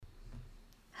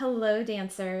Hello,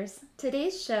 dancers.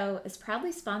 Today's show is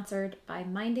proudly sponsored by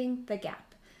Minding the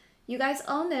Gap. You guys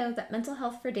all know that mental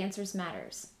health for dancers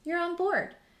matters. You're on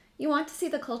board. You want to see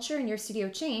the culture in your studio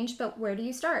change, but where do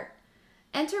you start?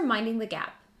 Enter Minding the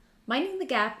Gap. Minding the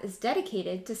Gap is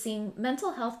dedicated to seeing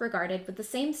mental health regarded with the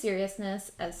same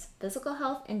seriousness as physical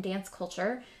health in dance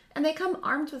culture, and they come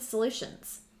armed with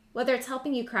solutions. Whether it's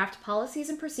helping you craft policies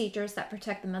and procedures that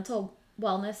protect the mental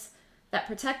wellness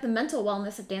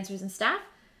of dancers and staff,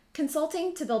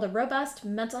 consulting to build a robust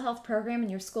mental health program in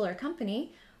your school or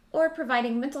company, or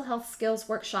providing mental health skills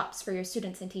workshops for your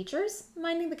students and teachers,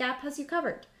 Minding the Gap has you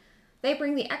covered. They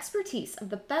bring the expertise of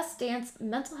the best dance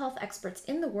mental health experts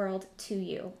in the world to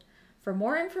you. For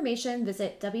more information,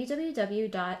 visit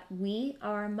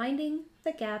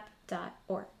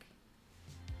www.wearemindingthegap.org.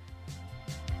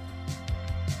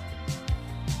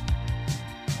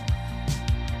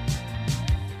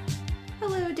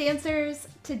 Hello, dancers.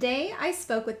 Today I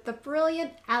spoke with the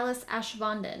brilliant Alice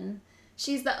Ashwaubenon.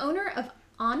 She's the owner of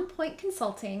On Point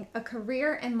Consulting, a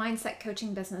career and mindset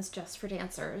coaching business just for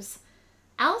dancers.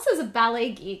 Alice is a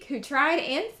ballet geek who tried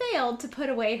and failed to put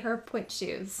away her pointe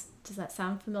shoes. Does that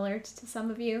sound familiar to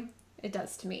some of you? It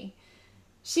does to me.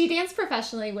 She danced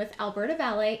professionally with Alberta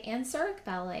Ballet and Zurich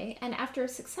Ballet, and after a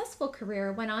successful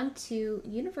career went on to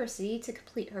university to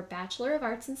complete her Bachelor of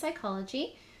Arts in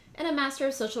Psychology and a Master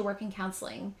of Social Work and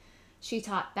Counseling. She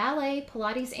taught ballet,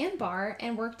 Pilates, and barre,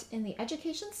 and worked in the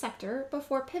education sector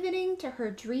before pivoting to her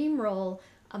dream role,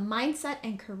 a mindset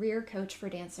and career coach for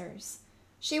dancers.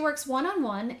 She works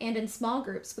one-on-one and in small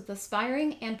groups with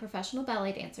aspiring and professional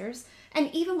ballet dancers,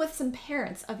 and even with some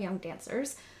parents of young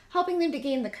dancers, helping them to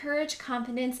gain the courage,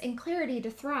 confidence, and clarity to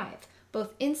thrive,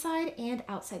 both inside and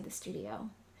outside the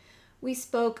studio. We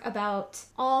spoke about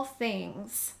all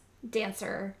things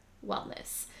dancer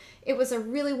wellness. It was a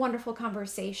really wonderful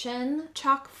conversation,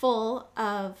 chock full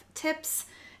of tips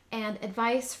and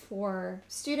advice for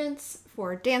students,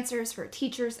 for dancers, for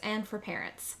teachers, and for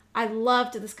parents. I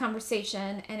loved this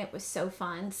conversation and it was so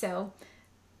fun. So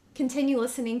continue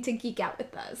listening to Geek Out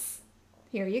with us.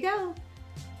 Here you go.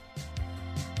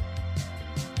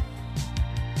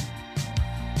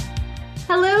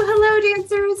 Hello,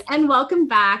 dancers, and welcome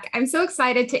back. I'm so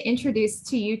excited to introduce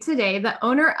to you today the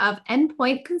owner of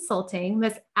Endpoint Consulting,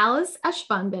 Miss Alice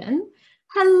Ashwaubenon.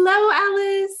 Hello,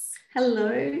 Alice.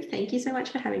 Hello. Thank you so much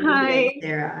for having me today,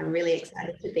 Sarah. I'm really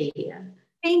excited to be here.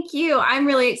 Thank you. I'm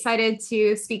really excited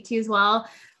to speak to you as well.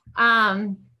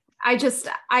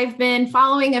 I've been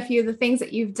following a few of the things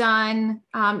that you've done,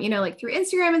 like through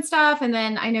Instagram and stuff. And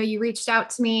then I know you reached out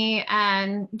to me,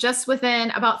 and just within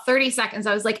about 30 seconds,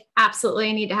 I was like, absolutely,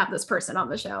 I need to have this person on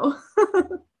the show.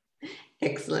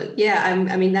 Excellent. Yeah,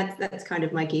 that's kind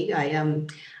of my gig.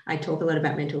 I talk a lot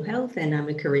about mental health, and I'm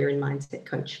a career and mindset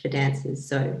coach for dancers.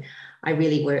 So I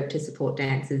really work to support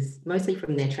dancers, mostly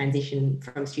from their transition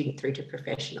from student through to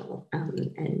professional,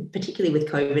 and particularly with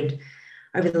COVID.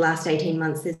 Over the last 18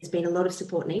 months, there's been a lot of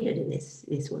support needed in this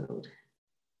world.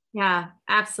 Yeah,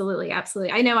 absolutely.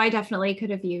 Absolutely. I know I definitely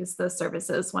could have used those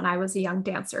services when I was a young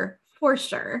dancer, for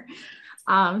sure.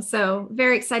 So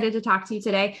very excited to talk to you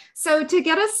today. So to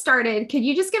get us started, could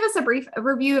you just give us a brief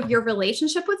review of your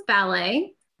relationship with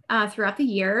ballet throughout the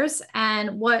years,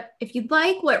 and what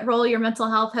role your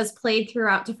mental health has played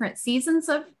throughout different seasons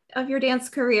of your dance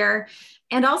career,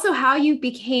 and also how you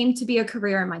became to be a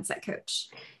career and mindset coach?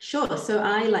 Sure. So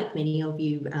I, like many of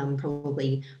you,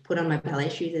 probably put on my ballet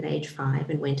shoes at age 5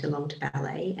 and went along to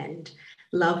ballet and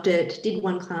loved it, did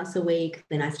one class a week.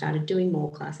 Then I started doing more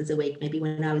classes a week, maybe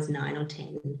when I was 9 or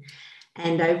 10.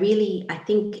 And I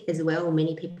think as well,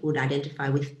 many people would identify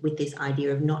with this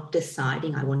idea of not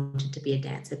deciding I wanted to be a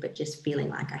dancer, but just feeling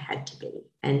like I had to be.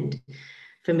 And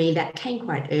for me, that came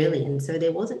quite early. And so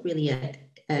there wasn't really a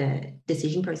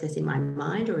decision process in my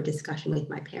mind or a discussion with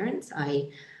my parents. I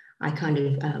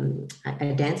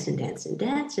danced and danced and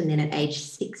danced. And then at age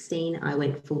 16, I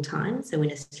went full time. So in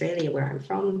Australia, where I'm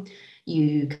from,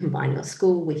 you combine your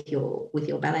school with your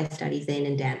ballet studies then,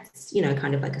 and dance,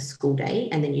 kind of like a school day.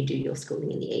 And then you do your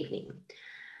schooling in the evening.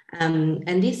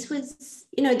 And this was,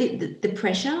 the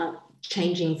pressure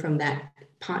changing from that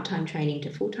part-time training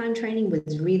to full-time training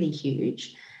was really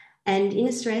huge. And in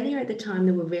Australia at the time,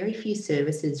 there were very few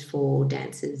services for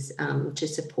dancers to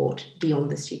support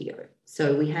beyond the studio.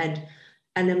 So we had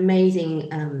an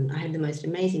amazing, I had the most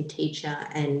amazing teacher,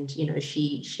 and,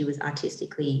 she was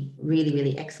artistically really,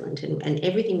 really excellent. And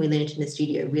everything we learned in the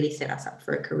studio really set us up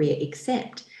for a career,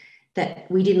 except that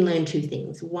we didn't learn two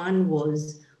things. One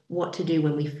was what to do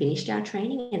when we finished our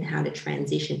training and how to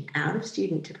transition out of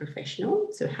student to professional.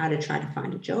 So how to try to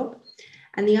find a job.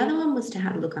 And the other one was to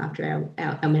how to look after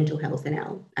our mental health and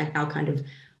our kind of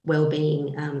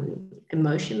well-being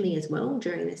emotionally as well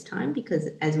during this time, because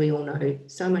as we all know,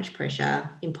 so much pressure,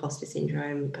 imposter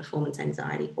syndrome, performance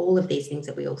anxiety, all of these things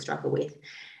that we all struggle with,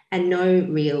 and no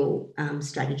real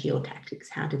strategy or tactics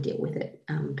how to deal with it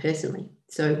personally.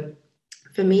 So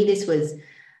for me, this was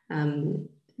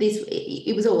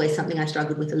it was always something I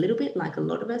struggled with a little bit, like a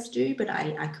lot of us do, but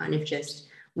I kind of just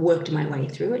worked my way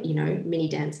through it. You know, many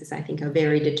dancers, I think, are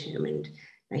very determined.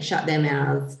 They shut their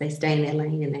mouths, they stay in their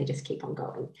lane, and they just keep on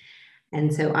going.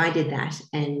 And so I did that,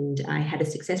 and I had a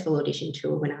successful audition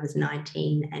tour when I was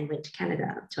 19 and went to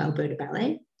Canada to Alberta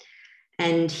Ballet.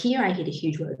 And here I hit a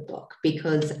huge roadblock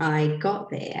because I got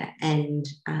there, and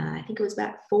I think it was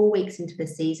about 4 weeks into the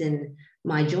season,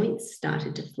 my joints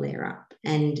started to flare up,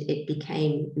 and it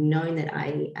became known that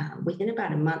within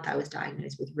about a month, I was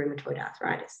diagnosed with rheumatoid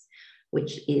arthritis,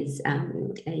 which is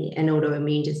an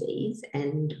autoimmune disease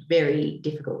and very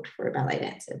difficult for a ballet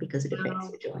dancer because it affects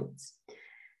your joints.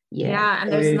 Yeah,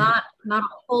 and there's not a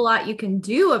whole lot you can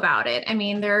do about it. I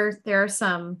mean, there are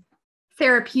some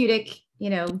therapeutic,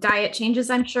 diet changes,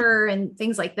 I'm sure, and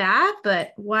things like that.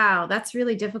 But wow, that's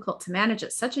really difficult to manage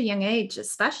at such a young age,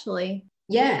 especially.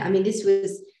 Yeah, I mean, this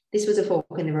was a fork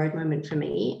in the road moment for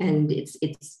me, and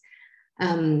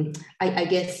I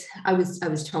guess I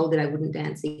was told that I wouldn't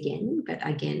dance again, but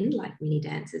again, like many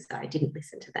dancers, I didn't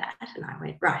listen to that, and I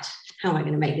went, right, how am I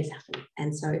going to make this happen?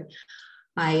 And so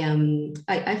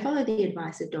I followed the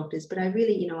advice of doctors, but I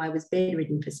really, I was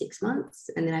bedridden for 6 months,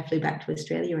 and then I flew back to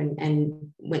Australia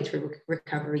and went through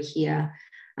recovery here.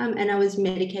 And I was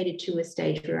medicated to a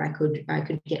stage where I could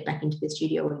get back into the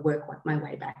studio and work my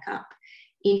way back up.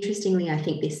 Interestingly, I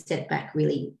think this setback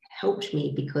really helped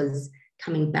me, because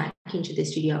coming back into the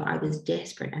studio, I was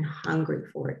desperate and hungry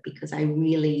for it, because I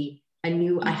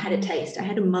knew I had a taste. I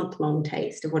had a month-long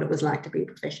taste of what it was like to be a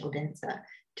professional dancer,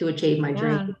 to achieve my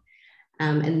dream,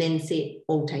 and then see it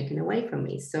all taken away from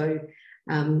me. So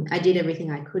I did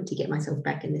everything I could to get myself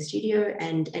back in the studio,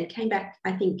 and came back,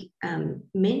 I think,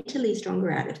 mentally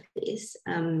stronger out of this,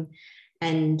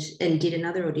 and did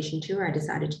another audition tour. I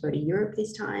decided to go to Europe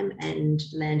this time and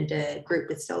landed a group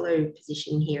with solo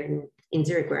position here in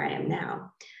Zurich, where I am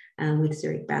now, with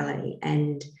Zurich Ballet.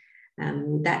 And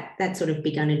that sort of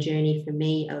begun a journey for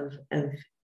me of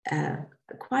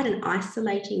quite an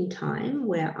isolating time,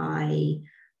 where I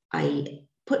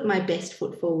put my best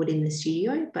foot forward in the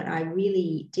studio, but I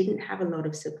really didn't have a lot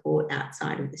of support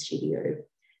outside of the studio.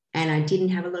 And I didn't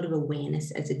have a lot of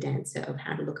awareness as a dancer of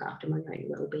how to look after my own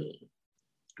well-being,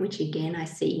 which again, I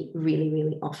see really,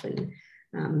 really often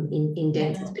in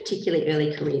dancers, particularly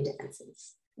early career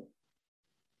dancers.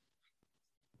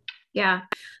 Yeah,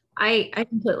 I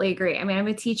completely agree. I mean, I'm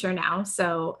a teacher now,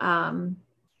 so, and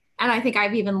I think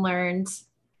I've even learned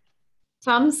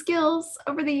some skills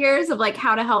over the years of like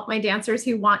how to help my dancers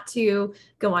who want to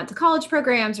go on to college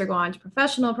programs or go on to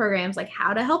professional programs, like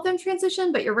how to help them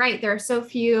transition. But you're right, there are so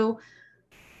few,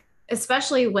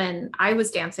 especially when I was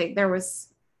dancing, there was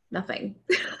nothing.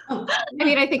 I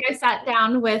mean, I think I sat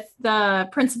down with the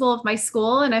principal of my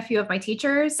school and a few of my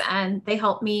teachers, and they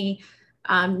helped me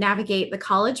navigate the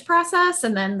college process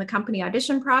and then the company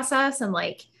audition process, and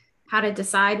like how to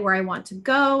decide where I want to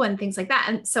go and things like that.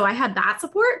 And so I had that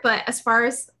support. But as far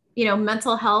as,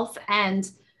 mental health,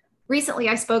 and recently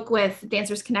I spoke with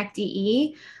Dancers Connect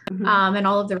DE, and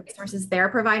all of the resources they're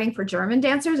providing for German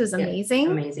dancers is amazing.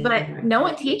 Yeah, amazing. But no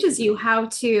one teaches you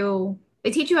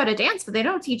they teach you how to dance, but they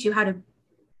don't teach you how to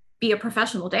be a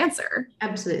professional dancer.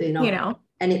 Absolutely not.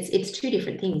 And it's two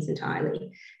different things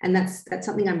entirely. And that's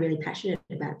something I'm really passionate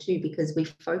about too, because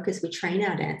we train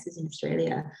our dancers in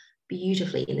Australia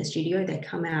beautifully in the studio. They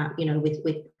come out,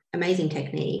 with amazing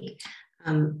technique.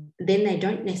 Then they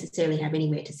don't necessarily have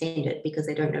anywhere to send it, because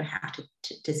they don't know how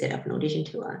to set up an audition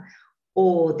tour,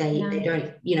 or they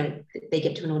don't, they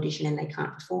get to an audition and they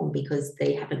can't perform because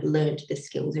they haven't learned the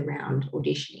skills around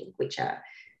auditioning, which are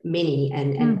many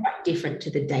and quite different to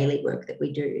the daily work that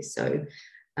we do. So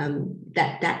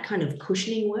that kind of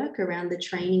cushioning work around the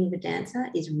training of a dancer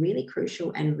is really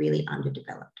crucial and really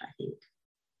underdeveloped, I think.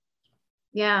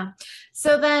 Yeah.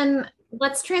 So then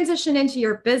let's transition into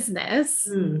your business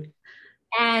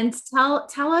and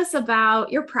tell us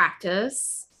about your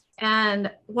practice and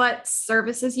what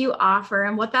services you offer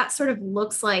and what that sort of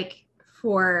looks like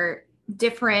for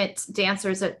different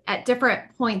dancers at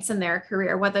different points in their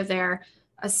career, whether they're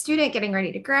a student getting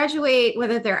ready to graduate,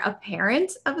 whether they're a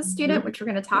parent of a student, which we're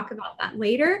going to talk about that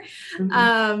later,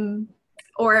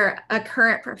 or a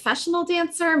current professional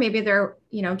dancer. Maybe they're,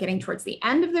 getting towards the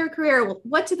end of their career.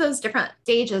 What do those different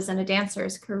stages in a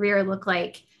dancer's career look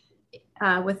like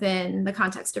within the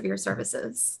context of your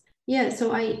services? Yeah,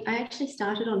 so I actually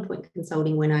started On Point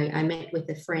Consulting when I met with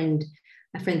a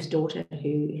friend's daughter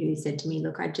who said to me,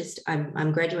 look,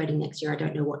 I'm graduating next year. I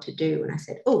don't know what to do. And I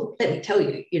said, oh, let me tell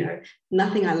you,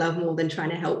 nothing I love more than trying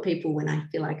to help people when I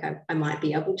feel like I might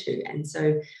be able to. And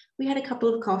so we had a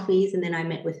couple of coffees, and then I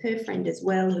met with her friend as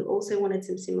well, who also wanted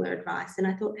some similar advice. And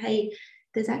I thought, hey,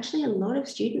 there's actually a lot of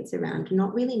students around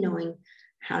not really knowing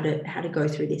how to go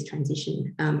through this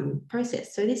transition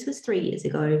process. So this was 3 years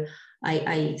ago.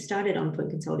 I started On Point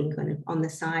Consulting kind of on the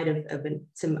side of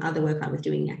some other work I was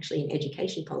doing actually in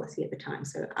education policy at the time,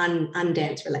 so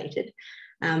undance related.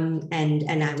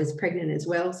 And I was pregnant as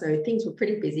well, so things were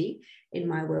pretty busy in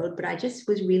my world, but I just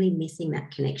was really missing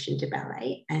that connection to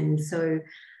ballet. And so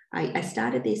I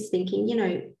started this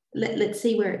thinking, let's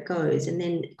see where it goes. And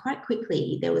then quite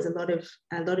quickly, there was a lot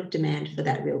of demand for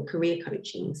that real career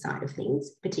coaching side of things,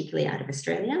 particularly out of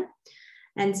Australia.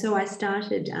 And so I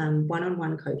started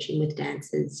one-on-one coaching with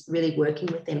dancers, really working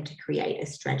with them to create a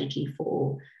strategy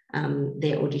for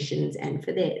their auditions and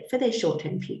for their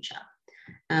short-term future.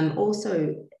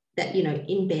 Also, that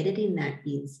embedded in that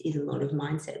is a lot of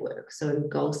mindset work. So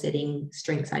goal setting,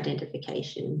 strengths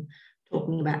identification,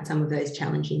 talking about some of those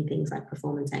challenging things like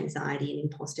performance anxiety and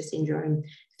imposter syndrome,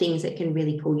 things that can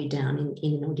really pull you down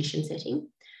in an audition setting.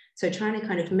 So trying to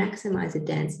kind of maximize a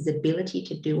dancer's ability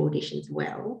to do auditions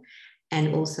well,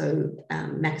 and also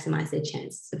maximize their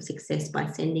chances of success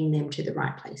by sending them to the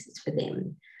right places for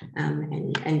them,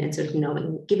 and sort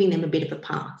of giving them a bit of a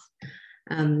path.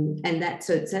 And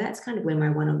so that's kind of where my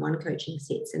one-on-one coaching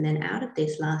sits. And then out of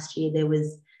this last year, there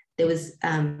was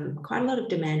quite a lot of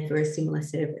demand for a similar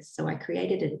service. So I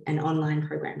created an online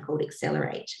program called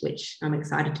Accelerate, which I'm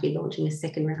excited to be launching a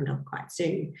second round of quite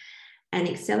soon. And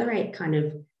Accelerate kind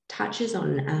of touches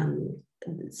on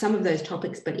some of those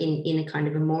topics, but in a kind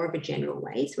of a more of a general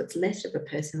way. So it's less of a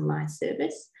personalized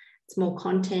service. It's more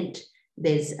content.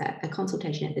 There's a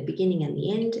consultation at the beginning and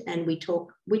the end. And we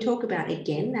talk about,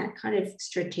 again, that kind of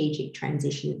strategic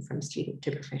transition from student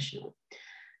to professional.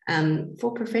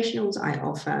 For professionals, I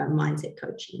offer mindset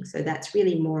coaching. So that's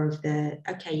really more of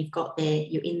okay, you've got there,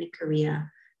 you're in the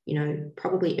career,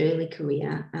 probably early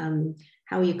career.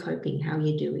 How are you coping? How are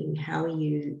you doing? How are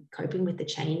you coping with the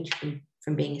change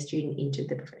from being a student into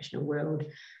the professional world?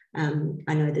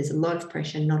 I know there's a lot of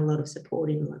pressure, not a lot of support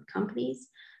in a lot of companies.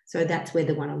 So that's where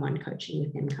the one-on-one coaching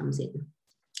with them comes in.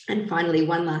 And finally,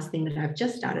 one last thing that I've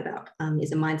just started up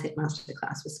is a mindset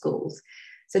masterclass for schools.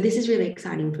 So this is really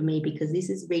exciting for me because this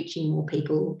is reaching more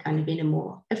people kind of in a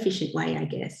more efficient way, I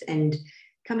guess, and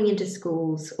coming into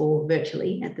schools or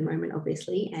virtually at the moment,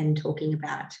 obviously, and talking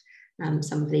about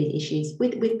some of these issues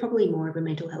with probably more of a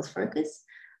mental health focus.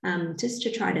 Just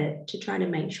to try to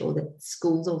make sure that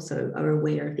schools also are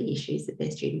aware of the issues that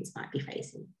their students might be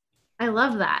facing. I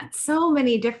love that. So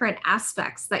many different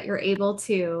aspects that you're able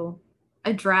to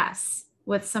address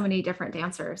with so many different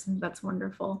dancers. And that's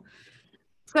wonderful.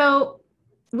 So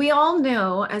we all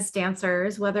know as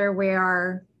dancers, whether we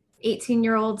are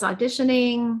 18-year-olds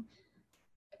auditioning,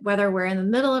 whether we're in the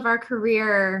middle of our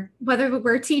career, whether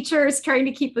we're teachers trying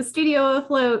to keep the studio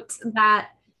afloat, that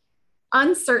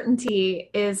uncertainty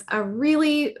is a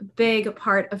really big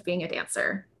part of being a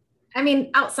dancer. I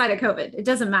mean, outside of COVID, it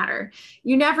doesn't matter.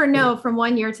 You never know from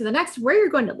one year to the next where you're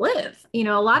going to live. A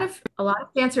lot of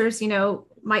dancers,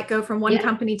 might go from one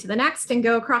company to the next and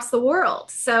go across the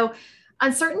world. So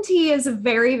uncertainty is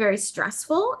very, very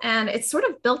stressful, and it's sort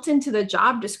of built into the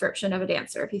job description of a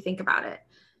dancer, if you think about it.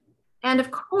 And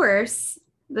of course,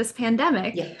 this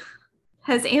pandemic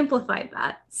has amplified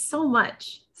that so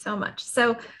much.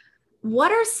 So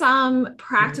what are some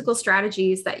practical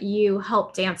strategies that you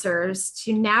help dancers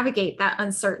to navigate that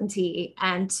uncertainty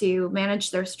and to manage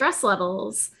their stress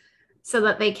levels so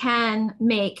that they can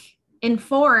make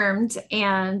informed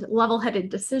and level-headed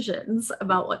decisions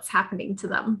about what's happening to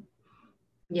them?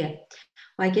 Yeah,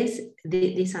 well, I guess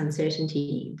this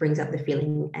uncertainty brings up the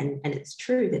feeling, and it's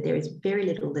true that there is very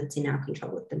little that's in our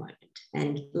control at the moment.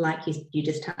 And like you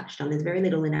just touched on, there's very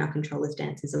little in our control as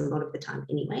dancers a lot of the time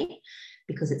anyway,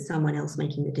 because it's someone else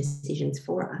making the decisions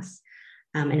for us,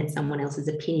 and it's someone else's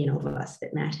opinion of us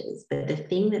that matters. But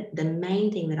the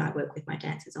main thing that I work with my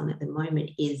dancers on at the moment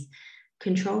is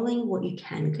controlling what you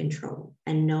can control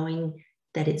and knowing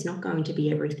that it's not going to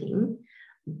be everything,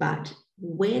 but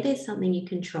where there's something you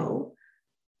can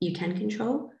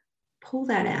control, pull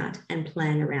that out and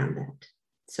plan around that.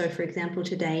 So for example,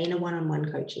 today in a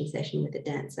one-on-one coaching session with a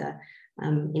dancer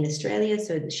in Australia,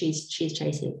 so she's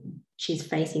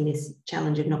facing this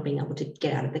challenge of not being able to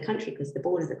get out of the country because the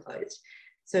borders are closed.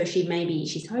 So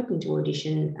she's hoping to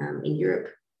audition in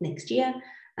Europe next year,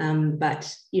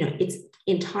 But, you know, it's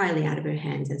entirely out of her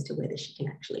hands as to whether she can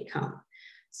actually come.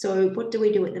 So what do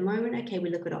we do at the moment? Okay, we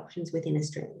look at options within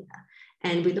Australia,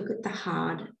 and we look at the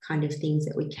hard kind of things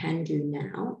that we can do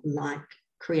now, like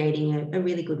creating a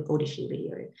really good audition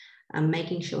video,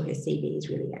 making sure her CV is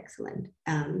really excellent,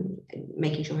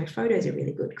 making sure her photos are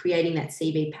really good, creating that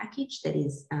CV package that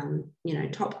is, you know,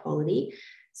 top quality,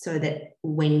 so that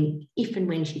if and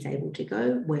when she's able to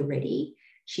go, we're ready.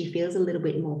 She feels a little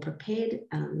bit more prepared.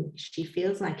 She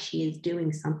feels like she is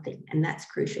doing something, and that's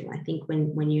crucial. I think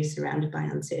when you're surrounded by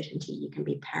uncertainty, you can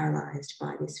be paralyzed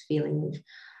by this feeling of,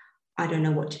 I don't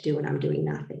know what to do and I'm doing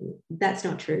nothing. That's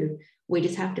not true. We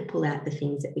just have to pull out the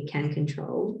things that we can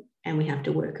control, and we have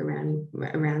to work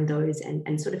around those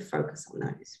and sort of focus on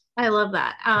those. I love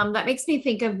that. That makes me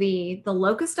think of the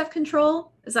locus of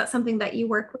control. Is that something that you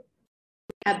work with?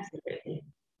 Absolutely.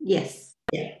 Yes.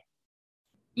 Yeah.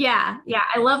 Yeah.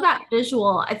 I love that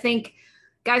visual. I think,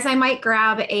 guys, I might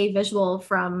grab a visual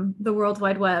from the World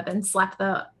Wide Web and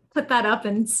put that up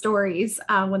in stories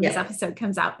when this episode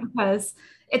comes out, because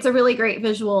it's a really great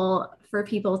visual for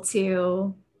people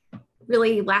to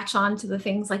really latch on to the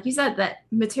things, like you said, that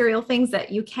material things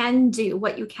that you can do,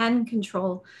 what you can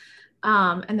control.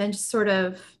 And then just sort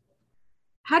of,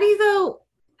 how do you though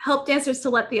help dancers to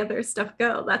let the other stuff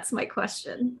go? That's my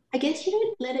question. I guess you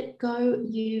don't let it go.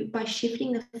 By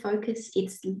shifting the focus,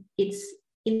 it's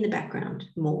in the background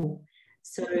more.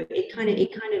 So it kind of,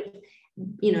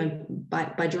 you know,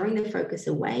 by drawing the focus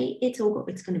away, it's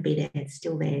going to be there. It's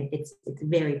still there. It's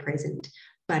very present.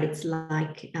 But it's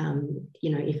like, you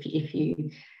know, if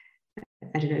you,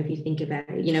 I don't know if you think about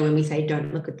it, you know, when we say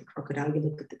don't look at the crocodile, you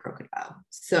look at the crocodile.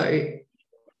 So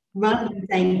rather than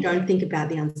saying don't think about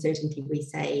the uncertainty, we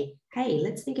say, hey,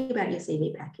 let's think about your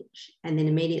CV package. And then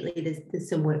immediately there's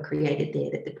some work created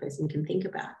there that the person can think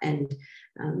about. And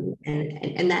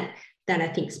that I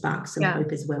think sparks some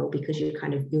hope as well, because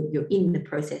you're in the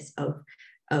process of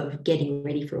getting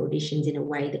ready for auditions in a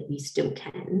way that you still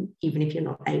can, even if you're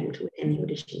not able to attend the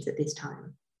auditions at this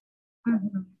time.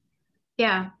 Mm-hmm.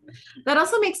 Yeah. That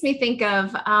also makes me think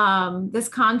of this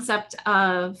concept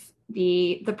of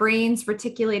the brain's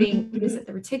reticulating, is it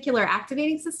the reticular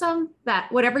activating system,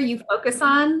 that whatever you focus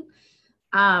on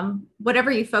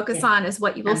is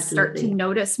what you will start to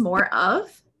notice more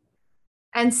of.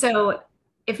 And so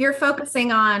if you're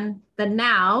focusing on the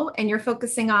now, and you're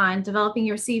focusing on developing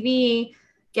your CV,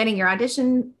 getting your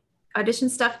audition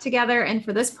stuff together, and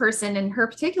for this person, in her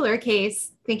particular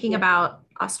case, thinking about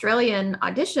Australian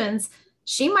auditions,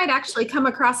 she might actually come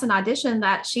across an audition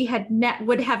that she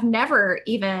would have never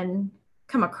even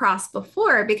come across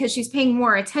before, because she's paying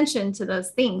more attention to those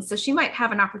things. So she might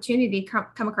have an opportunity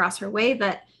come across her way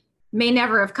that may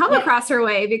never have come across her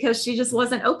way because she just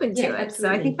wasn't open to it.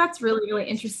 Absolutely. So I think that's really, really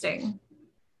interesting.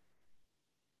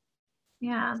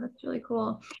 Yeah, that's really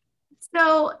cool.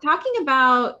 So talking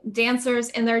about dancers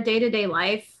in their day-to-day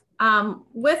life,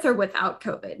 with or without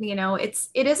COVID, you know, it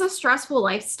is a stressful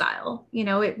lifestyle. You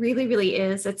know, it really, really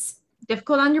is. It's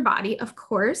difficult on your body, of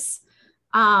course.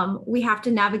 We have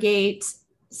to navigate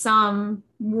some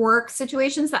work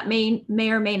situations that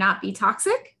may or may not be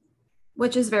toxic,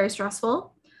 which is very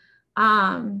stressful.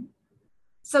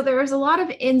 So there's a lot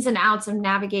of ins and outs of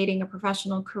navigating a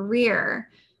professional career.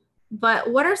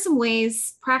 But what are some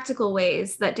practical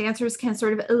ways that dancers can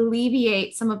sort of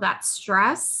alleviate some of that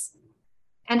stress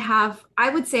and have, I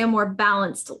would say, a more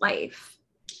balanced life?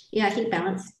 Yeah, I think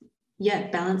balance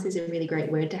is a really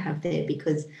great word to have there,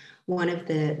 because one of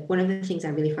the things I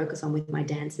really focus on with my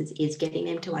dancers is getting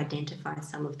them to identify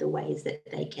some of the ways that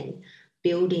they can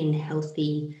build in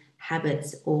healthy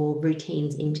habits or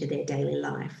routines into their daily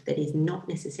life that is not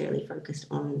necessarily focused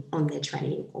on their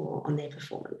training or on their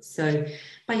performance. So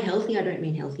by healthy, I don't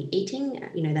mean healthy eating.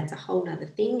 You know, that's a whole nother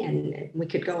thing, and we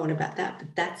could go on about that, but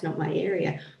that's not my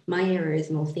area. My area is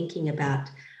more thinking about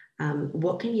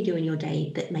what can you do in your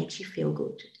day that makes you feel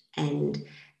good, and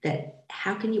that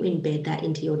how can you embed that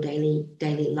into your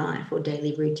daily life or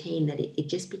daily routine, that it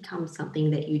just becomes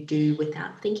something that you do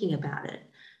without thinking about it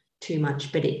too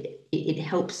much, but it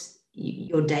helps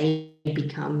your day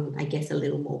become, I guess, a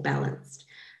little more balanced.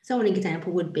 So an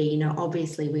example would be, you know,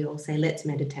 obviously we all say, let's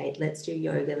meditate, let's do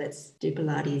yoga, let's do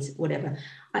Pilates, whatever.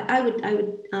 I would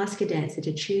ask a dancer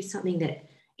to choose something that,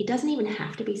 it doesn't even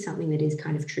have to be something that is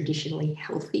kind of traditionally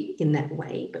healthy in that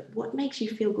way, but what makes you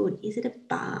feel good? Is it a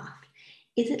bath?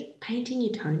 Is it painting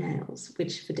your toenails,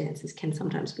 which for dancers can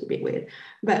sometimes be a bit weird,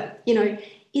 but, you know,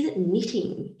 is it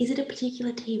knitting? Is it a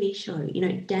particular TV show? You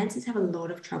know, dancers have a lot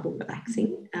of trouble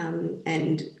relaxing,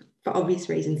 and for obvious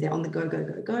reasons, they're on the go.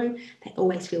 They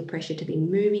always feel pressure to be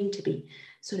moving, to be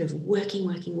sort of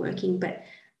working. But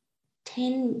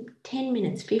 10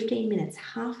 minutes, 15 minutes,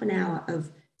 half an hour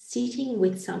of sitting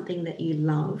with something that you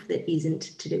love that isn't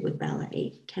to do with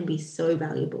ballet can be so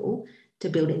valuable to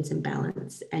build in some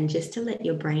balance and just to let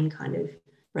your brain kind of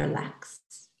relax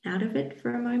out of it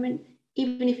for a moment,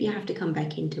 even if you have to come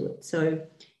back into it. So,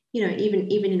 even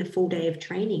in a full day of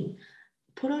training,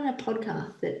 put on a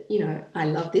podcast that, I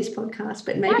love this podcast,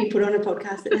 but maybe put on a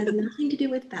podcast that has nothing to do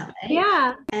with ballet.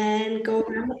 Yeah. And go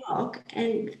around the block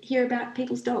and hear about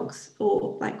people's dogs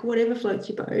or like whatever floats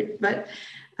your boat. But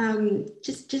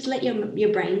just let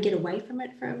your brain get away from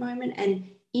it for a moment. And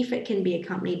if it can be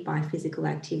accompanied by physical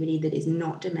activity that is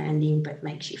not demanding but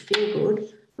makes you feel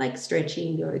good, like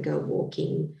stretching, yoga,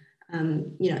 walking,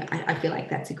 I feel like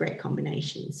that's a great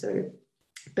combination. So,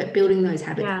 but building those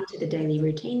habits into the daily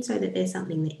routine so that there's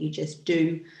something that you just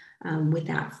do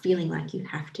without feeling like you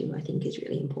have to, I think is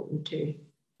really important too.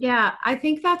 Yeah, I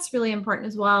think that's really important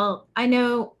as well. I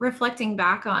know, reflecting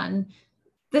back on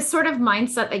this sort of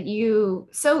mindset that you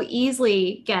so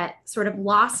easily get sort of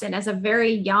lost in as a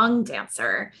very young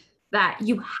dancer, that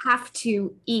you have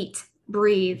to eat,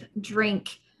 breathe,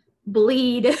 drink,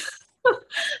 bleed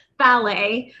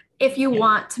ballet if you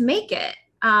want to make it.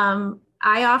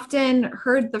 I often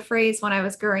heard the phrase when I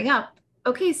was growing up,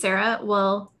 okay, Sarah,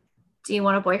 well, do you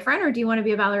want a boyfriend or do you want to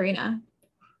be a ballerina?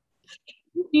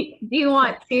 Do you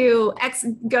want to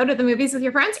go to the movies with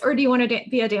your friends or do you want to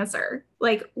be a dancer?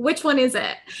 Like, which one is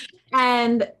it?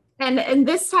 And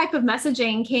this type of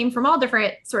messaging came from all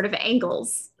different sort of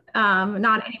angles,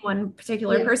 not any one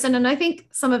particular person. And I think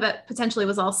some of it potentially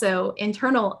was also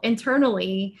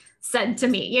internally said to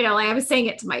me, like I was saying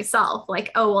it to myself,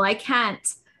 like, oh, well, I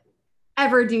can't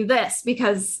ever do this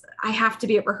because I have to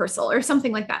be at rehearsal or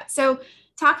something like that. So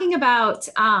talking about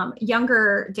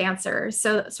younger dancers,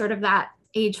 so sort of that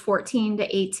age 14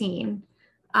 to 18,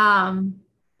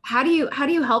 how do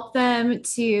you help them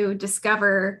to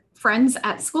discover friends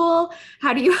at school?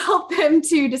 How do you help them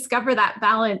to discover that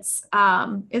balance?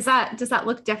 Does that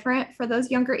look different for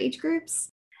those younger age groups?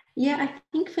 Yeah, I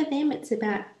think for them it's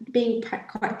about being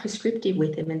quite prescriptive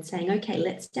with them and saying, okay,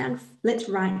 let's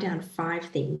write down 5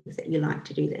 things that you like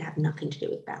to do that have nothing to do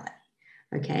with ballet.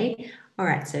 Okay, all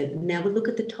right, so now we'll look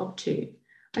at the top 2.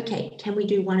 Okay, can we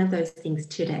do one of those things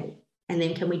today? And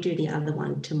then can we do the other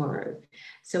one tomorrow?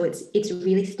 So it's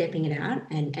really stepping it out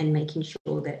and making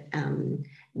sure that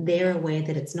they're aware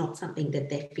that it's not something that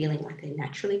they're feeling like they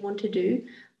naturally want to do,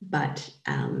 but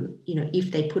if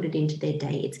they put it into their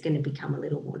day, it's going to become a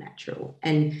little more natural.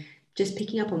 And just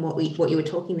picking up on what you were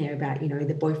talking there about,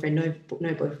 the boyfriend,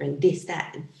 no boyfriend, this,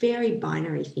 that, very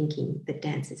binary thinking that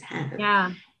dancers have. Yeah.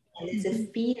 And there's a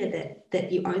fear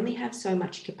that you only have so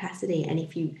much capacity, and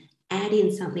if you add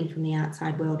in something from the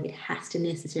outside world, it has to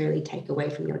necessarily take away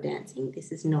from your dancing.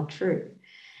 This is not true.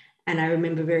 And I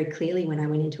remember very clearly when I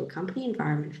went into a company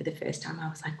environment for the first time, I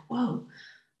was like, whoa,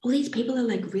 all these people are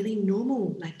like really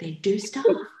normal. Like they do stuff.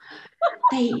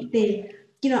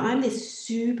 I'm this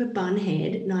super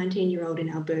bunhead 19-year-old in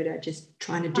Alberta, just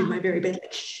trying to do my very best,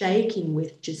 like shaking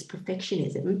with just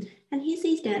perfectionism. And here's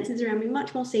these dancers around me,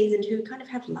 much more seasoned, who kind of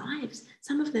have lives.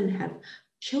 Some of them have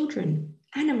children,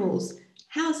 animals,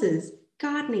 houses,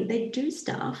 gardening. They do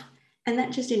stuff, and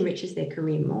that just enriches their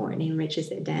career more and enriches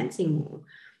their dancing more.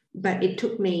 But it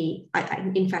took me,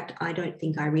 in fact, I don't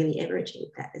think I really ever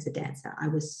achieved that as a dancer. I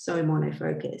was so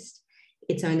monofocused.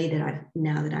 It's only that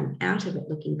now that I'm out of it,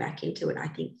 looking back into it, I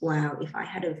think, wow, if I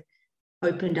had have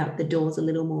opened up the doors a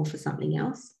little more for something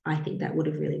else, I think that would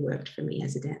have really worked for me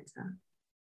as a dancer.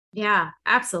 Yeah,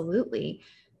 absolutely.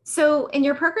 So in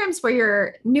your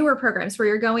newer programs where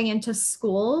you're going into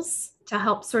schools to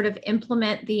help sort of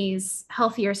implement these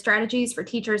healthier strategies for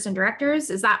teachers and directors,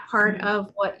 is that part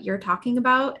of what you're talking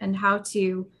about, and how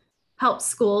to help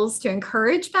schools to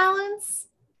encourage balance?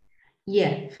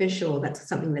 Yeah, for sure. That's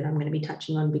something that I'm going to be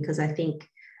touching on, because I think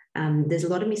there's a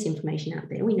lot of misinformation out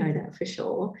there. We know that for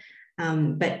sure.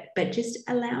 But just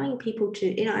allowing people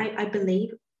to, I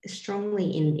believe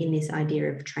strongly in this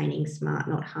idea of training smart,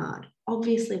 not hard.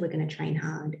 Obviously, we're going to train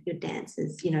hard. Your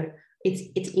dancers,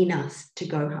 it's in us to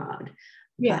go hard.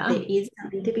 Yeah. But there is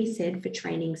something to be said for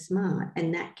training smart,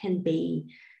 and that can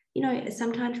be,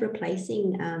 sometimes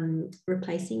replacing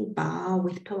bar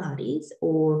with Pilates,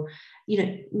 or,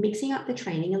 mixing up the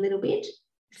training a little bit.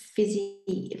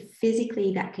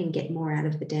 Physically, that can get more out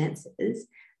of the dancers,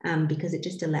 because it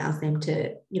just allows them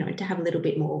to, to have a little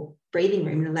bit more breathing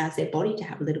room, and allows their body to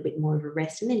have a little bit more of a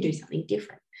rest and then do something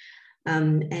different.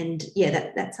 And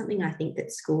yeah, that's something I think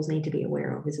that schools need to be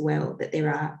aware of as well, that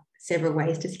there are several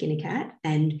ways to skin a cat,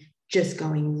 and just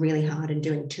going really hard and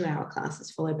doing 2-hour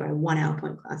classes, followed by a 1-hour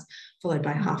point class, followed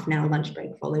by half an hour lunch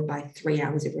break, followed by 3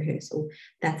 hours of rehearsal.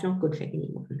 That's not good for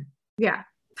anyone. Yeah.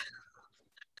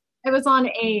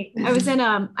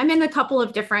 I'm in a couple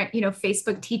of different,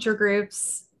 Facebook teacher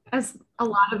groups, as a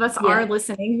lot of us are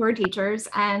listening who are teachers.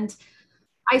 And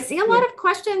I see a lot of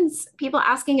questions, people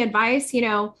asking advice,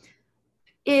 I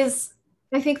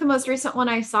think the most recent one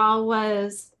I saw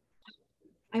was,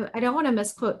 I don't want to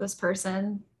misquote this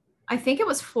person. I think it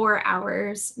was 4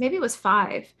 hours, maybe it was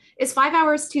 5. Is 5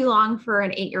 hours too long for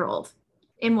an 8-year-old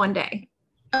in one day?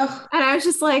 Oh. And I was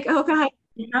just like, oh God,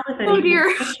 oh dear.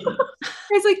 I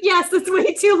was like, yes, that's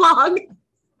way too long.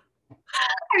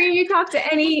 I mean, you talk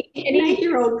to any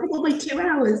 8-year-old, probably 2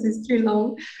 hours is too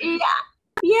long.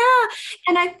 Yeah.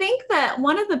 And I think that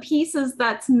one of the pieces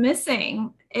that's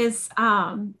missing is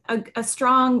a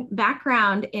strong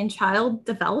background in child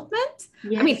development.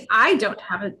 Yes. I mean, I don't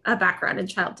have a background in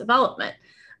child development.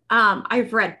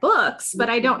 I've read books, but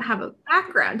I don't have a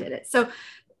background in it. So,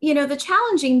 the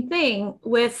challenging thing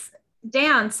with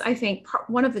dance, I think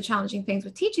one of the challenging things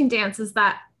with teaching dance is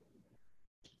that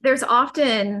there's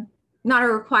often not a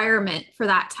requirement for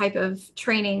that type of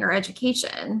training or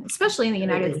education, especially in the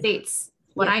United States,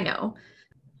 what I know.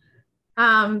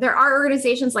 There are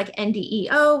organizations like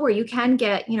NDEO where you can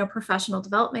get, professional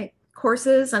development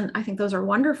courses, and I think those are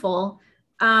wonderful,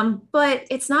 but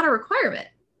it's not a requirement.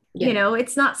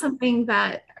 It's not something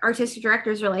that artistic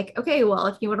directors are like, okay, well,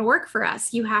 if you want to work for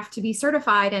us, you have to be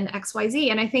certified in XYZ.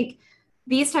 And I think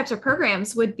these types of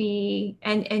programs would be,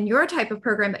 and your type of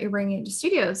program that you're bringing into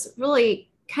studios really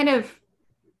kind of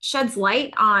sheds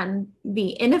light on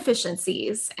the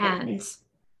inefficiencies and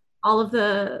all of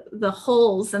the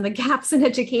holes and the gaps in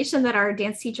education that our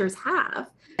dance teachers have.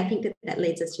 I think that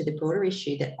leads us to the broader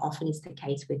issue that often is the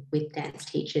case with dance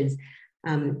teachers,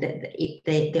 that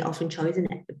they're often chosen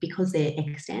because they're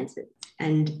ex-dancers.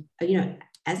 And,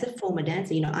 as a former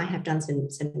dancer, I have done some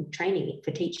training for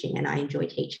teaching and I enjoy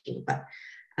teaching, but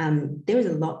there is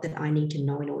a lot that I need to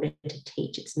know in order to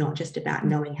teach. It's not just about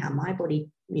knowing how my body,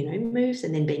 moves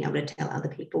and then being able to tell other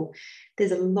people.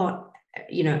 There's a lot,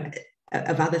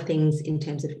 of other things in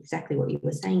terms of exactly what you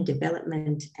were saying,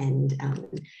 development and,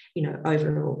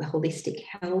 overall the holistic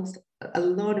health, a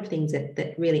lot of things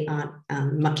that really aren't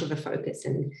much of a focus.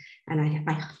 And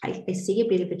I see a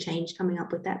bit of a change coming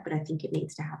up with that, but I think it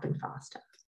needs to happen faster.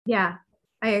 Yeah,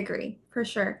 I agree for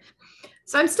sure.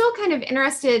 So I'm still kind of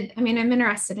interested. I mean, I'm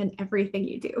interested in everything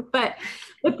you do, but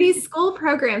with these school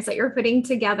programs that you're putting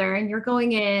together and you're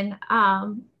going in,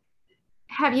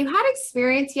 have you had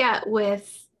experience yet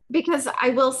with, because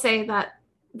I will say that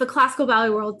the classical ballet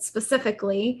world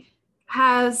specifically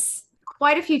has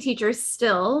quite a few teachers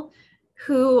still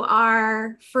who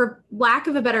are, for lack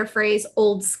of a better phrase,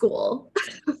 old school.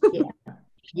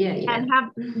 Yeah. And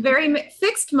have very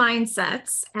fixed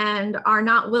mindsets and are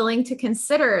not willing to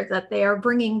consider that they are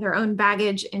bringing their own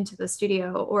baggage into the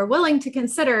studio, or willing to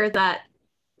consider that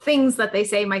things that they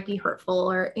say might be hurtful,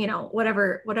 or,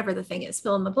 whatever the thing is,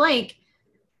 fill in the blank.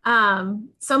 So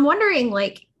I'm wondering,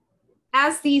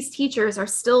 as these teachers are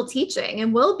still teaching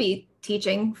and will be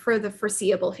teaching for the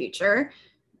foreseeable future,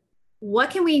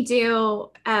 what can we do,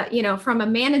 from a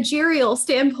managerial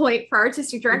standpoint for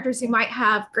artistic directors who might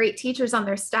have great teachers on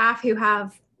their staff who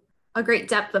have a great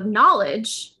depth of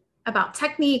knowledge about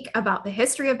technique, about the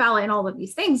history of ballet and all of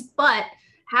these things, but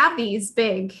have these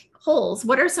big holes?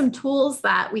 What are some tools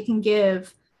that we can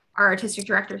give our artistic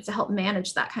directors to help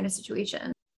manage that kind of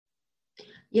situation?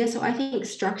 Yeah, so I think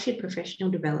structured professional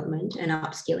development and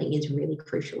upskilling is really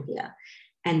crucial here.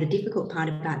 And the difficult part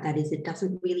about that is it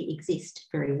doesn't really exist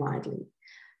very widely.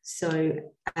 So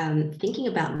thinking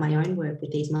about my own work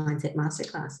with these mindset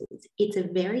masterclasses, it's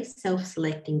a very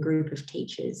self-selecting group of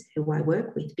teachers who I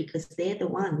work with, because they're the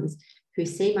ones who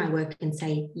see my work and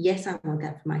say, yes, I want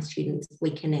that for my students. We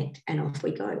connect and off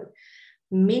we go.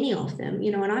 Many of them,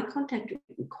 and I contact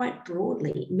quite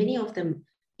broadly, many of them,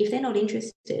 if they're not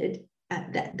interested,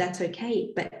 that's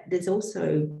okay. But there's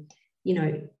also,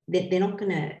 they're not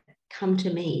going to come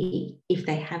to me if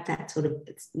they have that sort of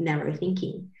narrow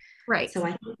thinking. Right. So I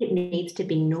think it needs to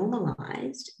be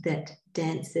normalized that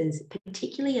dancers,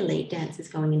 particularly elite dancers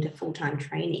going into full-time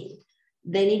training,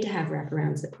 they need to have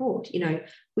wraparound support.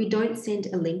 We don't send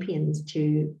Olympians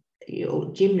to,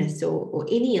 or gymnasts or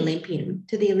any Olympian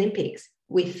to the Olympics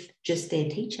with just their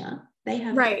teacher. They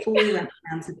have full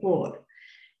wraparound support.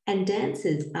 And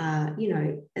dancers are,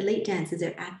 elite dancers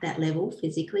are at that level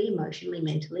physically, emotionally,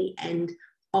 mentally, and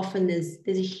often there's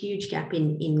a huge gap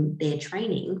in their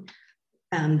training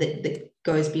that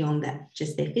goes beyond that,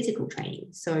 just their physical training.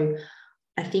 So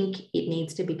I think it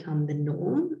needs to become the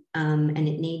norm, and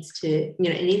it needs to, it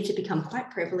needs to become quite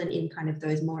prevalent in kind of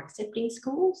those more accepting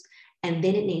schools. And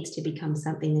then it needs to become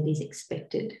something that is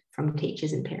expected from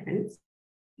teachers and parents.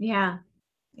 Yeah.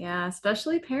 Yeah.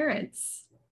 Especially parents,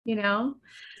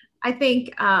 I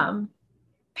think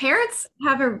parents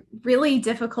have a really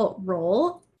difficult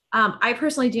role. I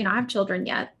personally do not have children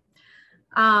yet.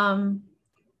 And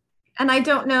I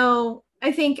don't know,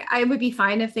 I think I would be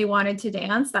fine if they wanted to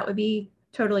dance. That would be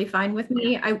totally fine with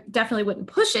me. I definitely wouldn't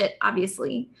push it,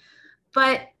 obviously.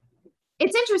 But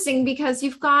it's interesting because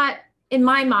you've got, in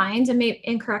my mind,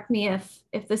 and correct me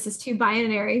if this is too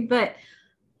binary, but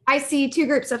I see two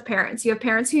groups of parents. You have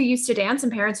parents who used to dance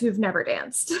and parents who've never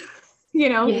danced,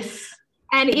 Yes.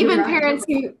 And even parents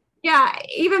who,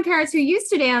 even parents who used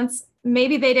to dance,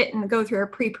 maybe they didn't go through a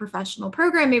pre-professional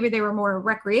program. Maybe they were more a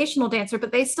recreational dancer,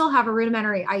 but they still have a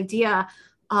rudimentary idea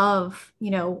of,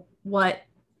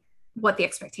 what the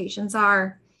expectations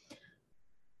are.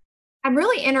 I'm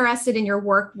really interested in your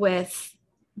work with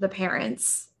the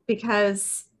parents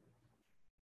because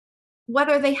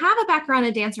whether they have a background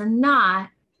in dance or not,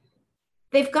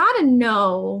 they've got to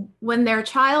know when their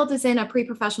child is in a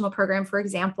pre-professional program, for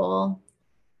example,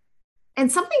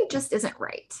 and something just isn't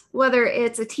right, whether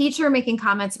it's a teacher making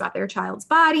comments about their child's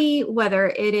body, whether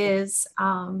it is,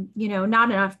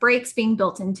 not enough breaks being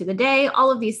built into the day, all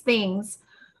of these things.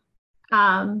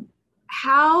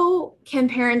 How can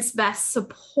parents best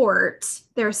support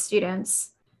their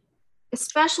students,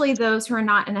 especially those who are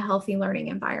not in a healthy learning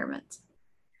environment?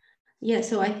 Yeah,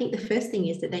 so I think the first thing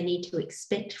is that they need to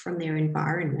expect from their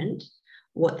environment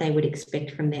what they would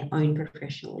expect from their own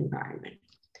professional environment.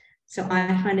 So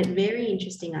I find it very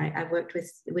interesting. I've worked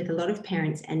with a lot of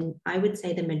parents, and I would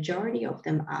say the majority of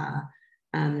them are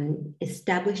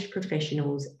established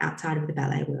professionals outside of the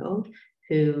ballet world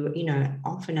who,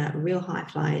 often are real high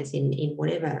flyers in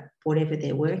whatever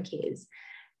their work is.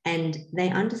 And they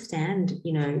understand,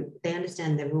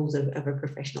 the rules of a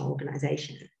professional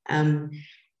organization. And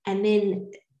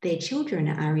then their children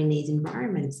are in these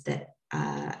environments that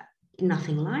are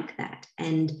nothing like that.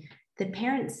 And the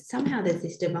parents, somehow there's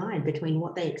this divide between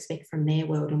what they expect from their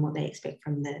world and what they expect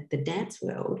from the dance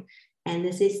world. And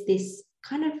there's this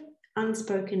kind of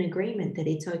unspoken agreement that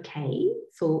it's okay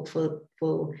for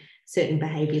certain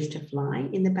behaviors to fly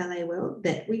in the ballet world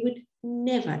that we would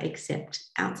never accept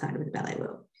outside of the ballet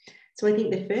world. So I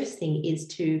think the first thing is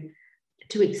to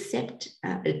expect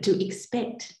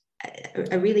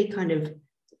a really kind of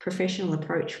professional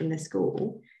approach from the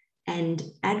school and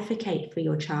advocate for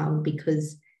your child,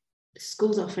 because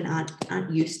schools often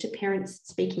aren't used to parents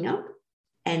speaking up,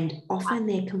 and often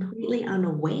they're completely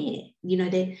unaware.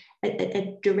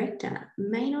 A director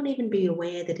may not even be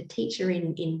aware that a teacher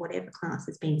in whatever class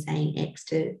has been saying X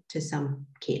to some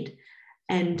kid.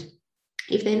 And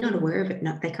if they're not aware of it,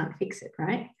 no, they can't fix it,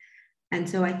 right? And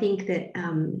so I think that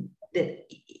that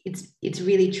it's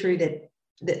really true that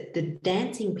the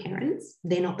dancing parents,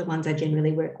 they're not the ones I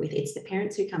generally work with. It's the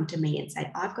parents who come to me and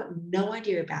say, I've got no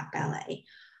idea about ballet.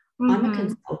 Mm-hmm. I'm a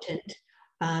consultant.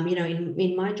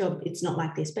 In my job, it's not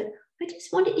like this, but I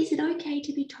just wonder, is it okay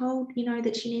to be told,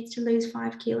 that she needs to lose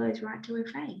 5 kilos right to her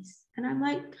face? And I'm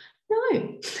like,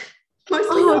 no,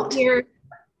 mostly not. Dear.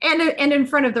 And in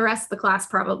front of the rest of the class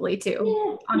probably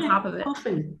too, on top of it.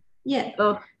 Often. Yeah.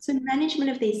 Oh. So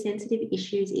management of these sensitive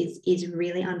issues is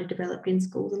really underdeveloped in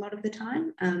schools a lot of the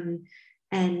time.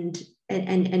 And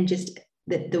just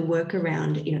the work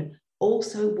around,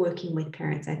 also working with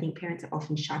parents. I think parents are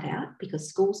often shut out because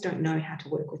schools don't know how to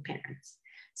work with parents.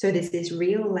 So there's this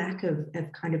real lack of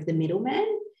kind of the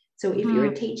middleman. So if you're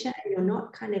a teacher and you're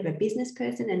not kind of a business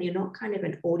person and you're not kind of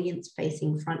an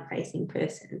audience-facing, front-facing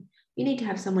person, you need to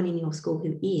have someone in your school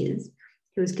who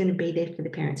is going to be there for the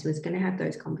parents, who is going to have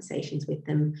those conversations with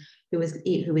them, who is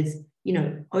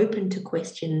open to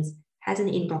questions, has an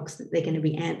inbox that they're going to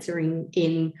be answering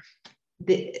in.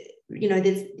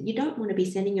 You don't want to be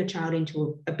sending your child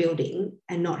into a building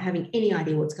and not having any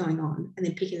idea what's going on, and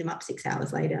then picking them up 6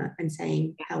 hours later and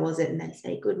saying, how was it? And they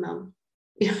say, good, mum.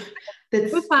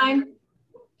 That's fine.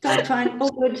 Fine, all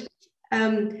good.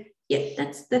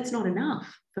 That's not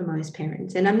enough for most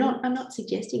parents. And I'm not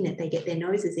suggesting that they get their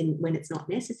noses in when it's not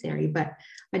necessary, but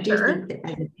I do think that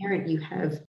as a parent, you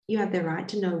have the right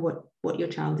to know what your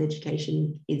child's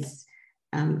education is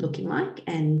looking like.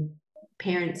 And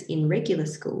parents in regular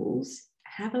schools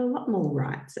have a lot more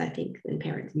rights, I think, than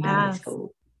parents in ballet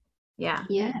school. Yeah.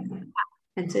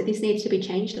 And so this needs to be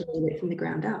changed a little bit from the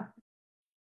ground up.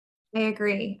 I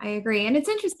agree. And it's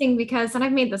interesting because, and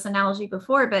I've made this analogy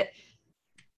before, but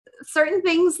certain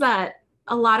things that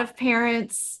a lot of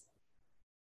parents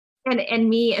and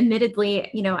me,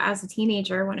 admittedly, as a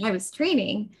teenager when I was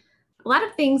training, a lot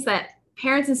of things that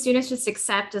parents and students just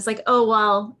accept as like, oh,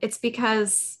 well, it's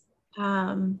because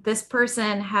this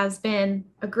person has been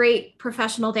a great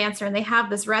professional dancer and they have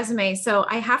this resume. So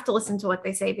I have to listen to what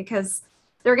they say because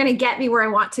they're going to get me where I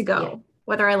want to go,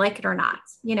 whether I like it or not.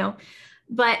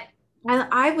 But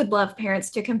I would love parents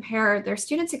to compare their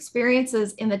students'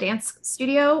 experiences in the dance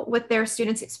studio with their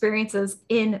students' experiences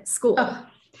in school. Oh,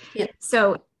 yeah.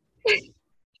 So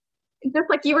just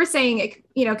like you were saying,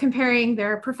 comparing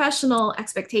their professional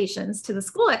expectations to the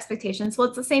school expectations. Well,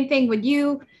 it's the same thing. Would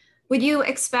you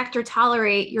expect or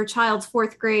tolerate your child's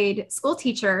fourth grade school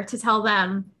teacher to tell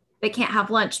them they can't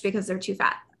have lunch because they're too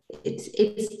fat?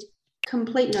 It's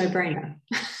complete no-brainer.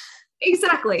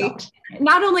 Exactly.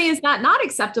 Not only is that not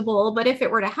acceptable, but if it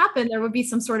were to happen, there would be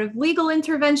some sort of legal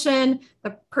intervention.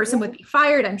 The person would be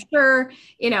fired, I'm sure,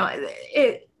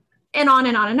 and on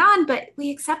and on and on. But we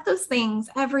accept those things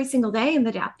every single day in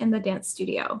the dance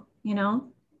studio,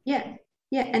 Yeah.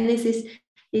 And there's this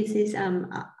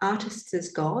artists as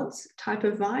gods type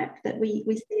of vibe that we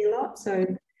see a lot. So,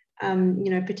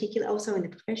 particularly also in the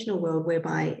professional world,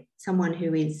 whereby someone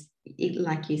who is,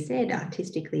 like you said,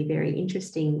 artistically very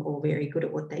interesting or very good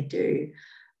at what they do,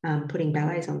 putting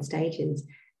ballets on stages,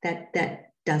 that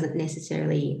doesn't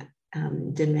necessarily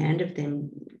demand of them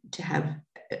to have,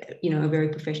 a very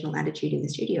professional attitude in the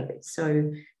studio.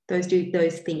 So those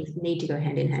things need to go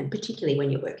hand in hand, particularly when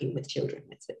you're working with children.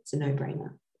 It's a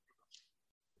no-brainer.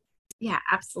 Yeah,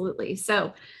 absolutely.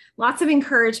 So lots of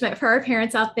encouragement for our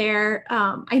parents out there.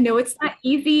 I know it's not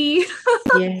easy.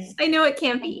 Yes. I know it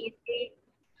can't be easy.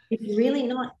 It's really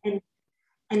not.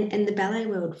 And the ballet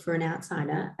world, for an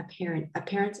outsider,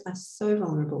 parents are so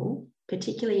vulnerable,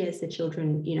 particularly as the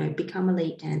children, become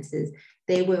elite dancers.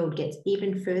 Their world gets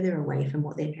even further away from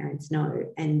what their parents know.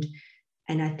 And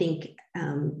I think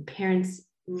parents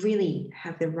really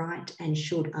have the right and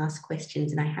should ask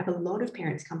questions. And I have a lot of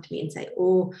parents come to me and say,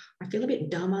 oh, I feel a bit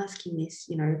dumb asking this,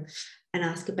 and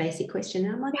ask a basic question.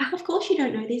 And I'm like, of course you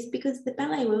don't know this, because the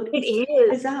ballet world is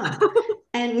bizarre.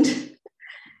 And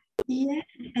yeah,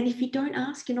 and if you don't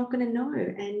ask, you're not going to know.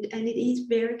 And it is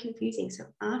very confusing. So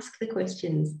ask the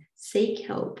questions, seek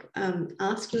help,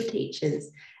 ask your teachers.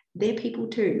 They're people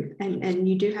too. And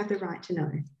you do have the right to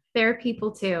know. They're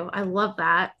people too. I love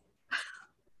that.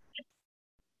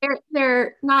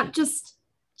 They're not just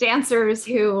dancers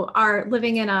who are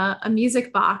living in a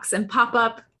music box and pop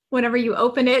up whenever you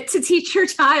open it to teach your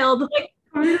child.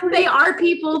 They are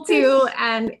people too,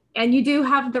 and you do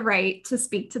have the right to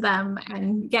speak to them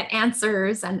and get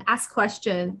answers and ask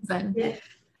questions and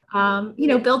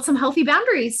build some healthy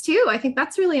boundaries too. I think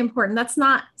that's really important. That's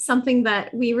not something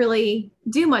that we really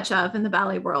do much of in the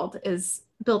ballet world, is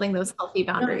building those healthy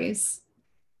boundaries.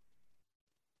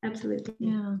 Absolutely.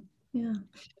 Yeah.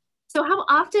 So how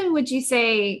often would you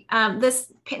say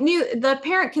the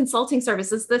parent consulting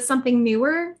service, is this something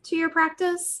newer to your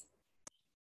practice?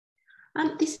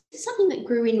 This is something that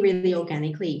grew in really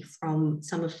organically from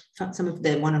some of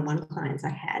the one-on-one clients I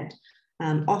had.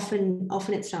 Often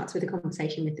it starts with a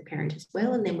conversation with the parent as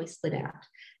well, and then we split out.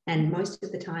 And most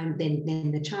of the time,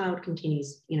 then the child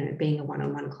continues, being a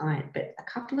one-on-one client. But a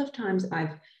couple of times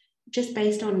I've just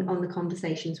based on the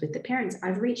conversations with the parents,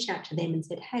 I've reached out to them and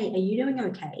said, hey, are you doing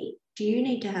okay? Do you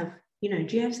need to have, do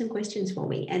you have some questions for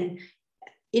me? And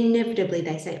inevitably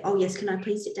they say, oh yes, can I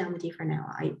please sit down with you for an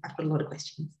hour? I've got a lot of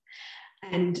questions.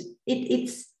 And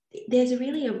there's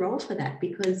really a role for that,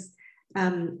 because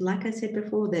like I said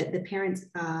before, the parents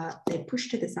they're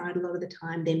pushed to the side a lot of the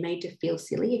time. They're made to feel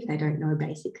silly if they don't know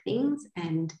basic things.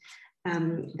 And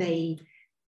they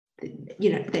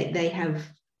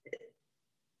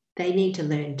need to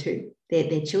learn too.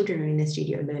 Their children are in the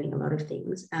studio learning a lot of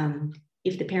things.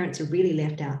 If the parents are really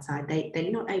left outside,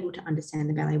 they're not able to understand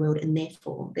the ballet world, and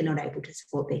therefore they're not able to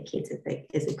support their kids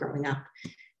as they're growing up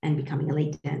and becoming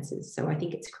elite dancers. So I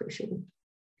think it's crucial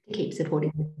to keep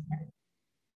supporting them.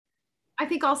 I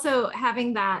think also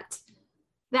having that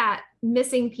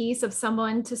missing piece of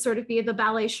someone to sort of be the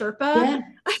ballet Sherpa,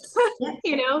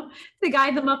 to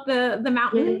guide them up the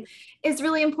mountain is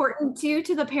really important too,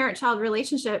 to the parent-child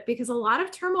relationship, because a lot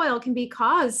of turmoil can be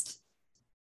caused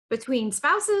between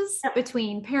spouses,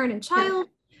 between parent and child,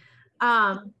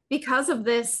 because of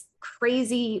this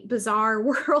crazy, bizarre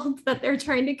world that they're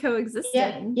trying to coexist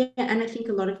in. Yeah, and I think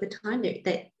a lot of the time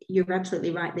that you're absolutely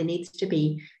right. There needs to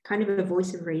be kind of a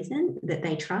voice of reason that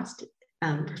they trust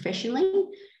professionally,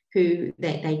 who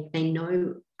they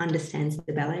know understands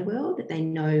the ballet world, that they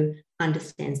know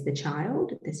understands the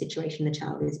child, the situation the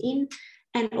child is in.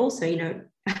 And also,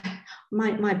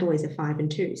 my boys are 5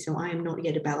 and 2, so I am not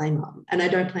yet a ballet mom, and I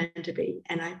don't plan to be,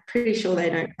 and I'm pretty sure they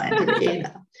don't plan to be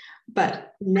either.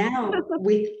 But now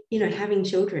with, having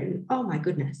children, oh my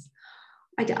goodness,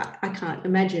 I can't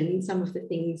imagine some of the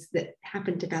things that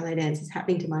happen to ballet dancers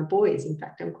happening to my boys. In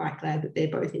fact, I'm quite glad that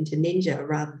they're both into ninja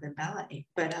rather than ballet.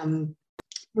 But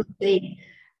we'll see.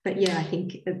 But yeah, I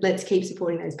think let's keep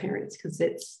supporting those parents because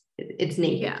it's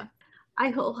needed. Yeah, I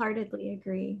wholeheartedly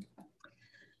agree.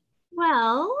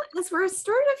 Well, as we're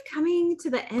sort of coming to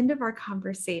the end of our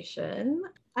conversation,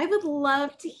 I would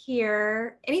love to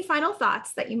hear any final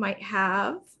thoughts that you might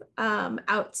have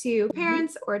out to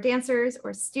parents or dancers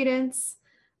or students.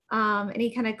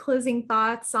 Any kind of closing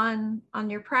thoughts on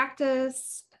your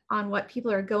practice, on what people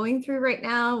are going through right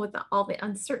now with all the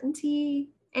uncertainty,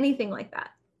 anything like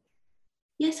that?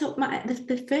 Yeah, so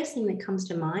the first thing that comes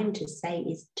to mind to say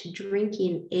is to drink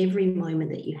in every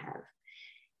moment that you have.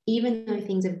 Even though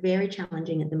things are very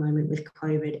challenging at the moment with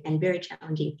COVID and very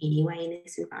challenging anyway in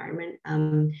this environment,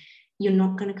 you're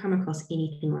not going to come across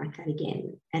anything like that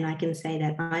again. And I can say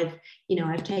that I've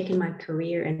taken my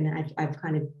career and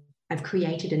I've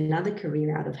created another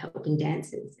career out of helping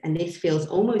dancers. And this feels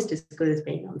almost as good as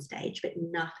being on stage, but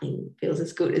nothing feels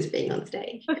as good as being on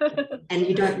stage. And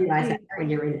you don't realize that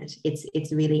when you're in it.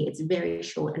 It's very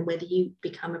short. And whether you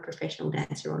become a professional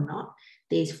dancer or not,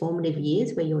 these formative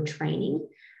years where you're training,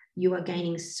 you are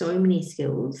gaining so many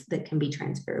skills that can be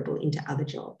transferable into other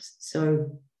jobs.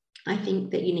 So I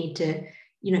think that you need to,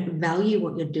 value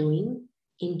what you're doing,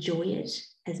 enjoy it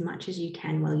as much as you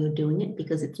can while you're doing it,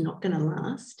 because it's not going to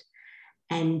last.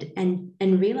 And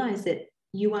realize that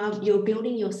you're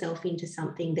building yourself into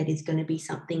something that is going to be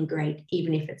something great,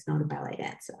 even if it's not a ballet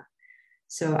dancer.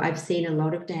 So I've seen a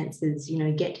lot of dancers,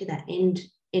 get to that end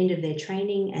of their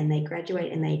training and they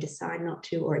graduate and they decide not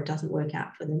to, or it doesn't work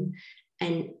out for them.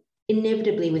 And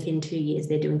inevitably within 2 years,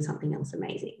 they're doing something else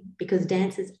amazing, because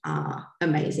dancers are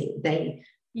amazing.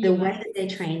 The way that they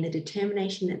train, the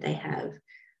determination that they have,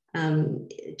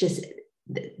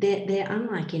 they're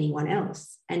unlike anyone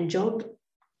else. And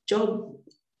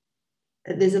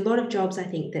there's a lot of jobs I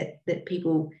think that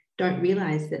people don't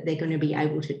realize that they're going to be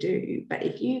able to do. But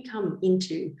if you come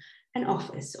into an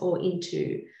office or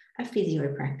into a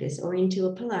physio practice or into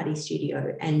a Pilates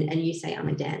studio and you say, I'm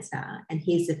a dancer and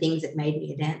here's the things that made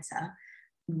me a dancer,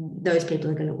 those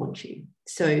people are going to want you.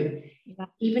 So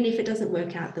even if it doesn't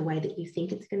work out the way that you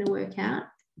think it's going to work out,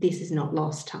 this is not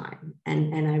lost time.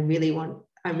 And I really want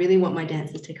my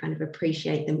dancers to kind of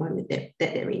appreciate the moment that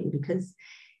they're in, because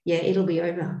it'll be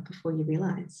over before you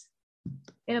realize.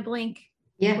 In a blink.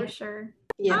 Yeah, for sure.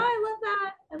 Yeah. Oh,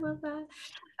 I love that.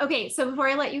 Okay, so before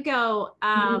I let you go,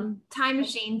 time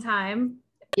machine time.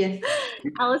 Yes.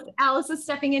 Alice is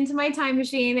stepping into my time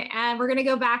machine, and we're going to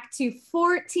go back to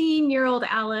 14-year-old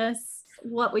Alice.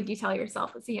 What would you tell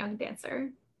yourself as a young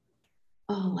dancer?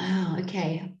 Oh, wow.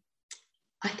 Okay.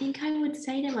 I think I would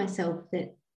say to myself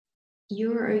that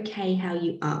you're okay how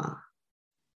you are.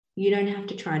 You don't have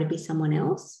to try to be someone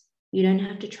else. You don't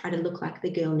have to try to look like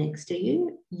the girl next to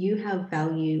you. You have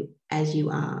value as you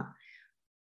are.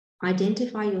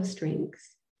 Identify your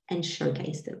strengths and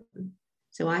showcase them.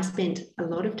 So I spent a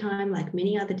lot of time, like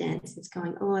many other dancers,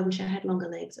 going, oh, I wish I had longer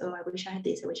legs. Oh, I wish I had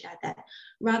this. I wish I had that.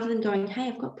 Rather than going, hey,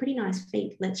 I've got pretty nice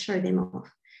feet. Let's show them off.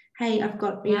 Hey, I've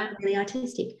got really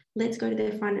artistic. Let's go to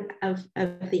the front of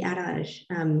the adage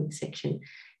section.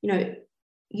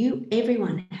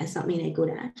 Everyone has something they're good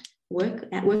at.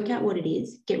 Work out what it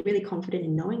is. Get really confident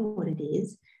in knowing what it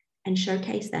is, and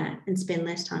showcase that. And spend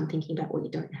less time thinking about what you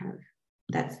don't have.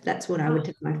 That's what I would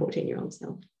tell my 14-year-old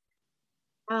self.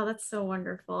 Oh, that's so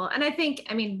wonderful. And I think,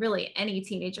 really any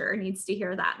teenager needs to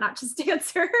hear that, not just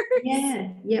dancers. Yeah.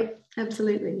 Yep.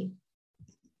 Absolutely.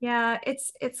 Yeah.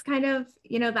 It's kind of,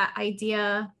 that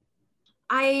idea.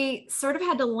 I sort of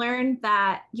had to learn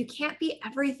that you can't be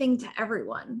everything to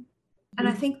everyone. And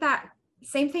I think that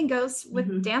same thing goes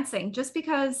with dancing. Just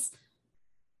because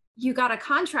you got a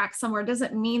contract somewhere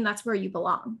doesn't mean that's where you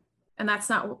belong. And that's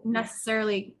not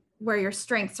necessarily where your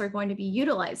strengths are going to be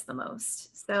utilized the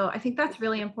most. So I think that's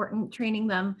really important, training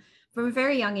them from a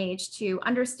very young age to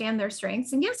understand their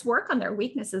strengths, and yes, work on their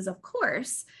weaknesses, of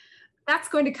course. That's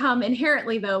going to come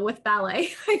inherently though with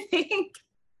ballet, I think.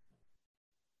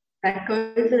 That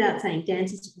goes without saying.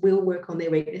 Dancers will work on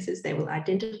their weaknesses. They will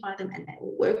identify them and they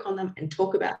will work on them and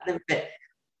talk about them. But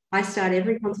I start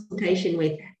every consultation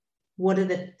with, what are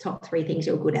the top 3 things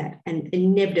you're good at? And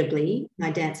inevitably, my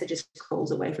dancer just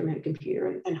crawls away from her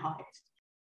computer and hides.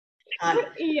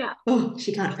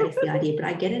 She can't face the idea, but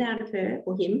I get it out of her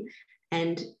or him.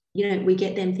 And, we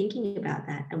get them thinking about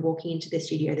that and walking into the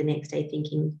studio the next day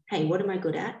thinking, hey, what am I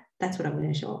good at? That's what I'm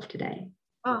going to show off today.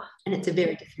 Oh, And it's a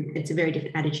very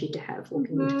different attitude to have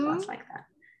walking into class like that.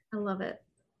 I love it.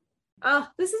 Oh,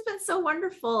 this has been so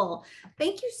wonderful.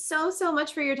 Thank you so, so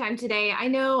much for your time today.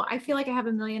 I feel like I have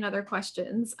a million other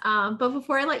questions, but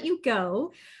before I let you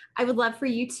go, I would love for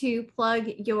you to plug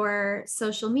your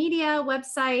social media,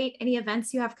 website, any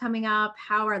events you have coming up,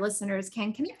 how our listeners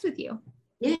can connect with you.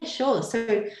 Yeah, sure.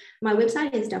 So my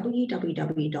website is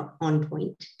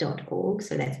www.onpointe.org.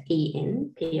 So that's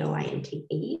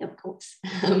ENPOINTE, of course.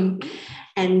 And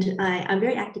I'm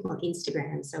very active on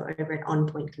Instagram. So over at On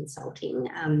Point Consulting,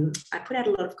 I put out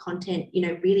a lot of content,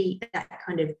 really that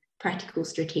kind of practical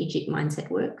strategic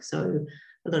mindset work. So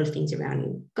a lot of things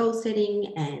around goal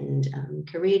setting and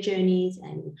career journeys,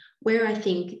 and where I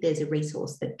think there's a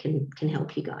resource that can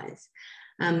help you guys.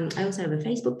 I also have a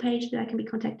Facebook page that I can be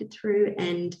contacted through,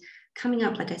 and coming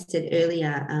up, like I said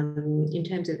earlier, in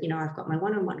terms of, I've got my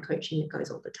one-on-one coaching that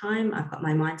goes all the time. I've got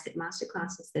my mindset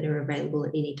masterclasses that are available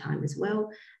at any time as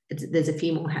well. There's a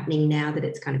few more happening now that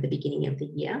it's kind of the beginning of the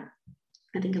year.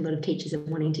 I think a lot of teachers are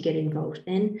wanting to get involved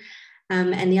then.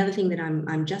 And the other thing that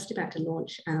I'm just about to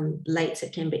launch late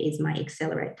September is my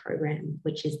Accelerate program,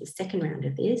 which is the second round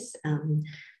of this.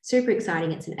 Super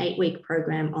exciting. It's an 8-week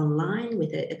program online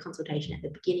with a consultation at the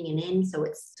beginning and end. So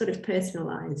it's sort of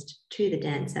personalized to the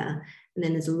dancer. And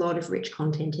then there's a lot of rich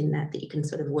content in that you can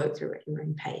sort of work through at your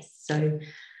own pace. So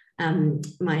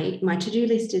my to-do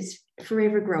list is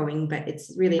forever growing, but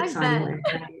it's really exciting work.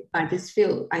 I just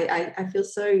feel I feel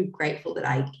so grateful that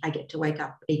I get to wake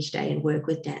up each day and work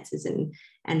with dancers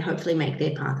and hopefully make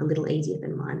their path a little easier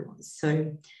than mine was.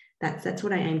 So that's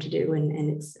what I aim to do, and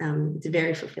it's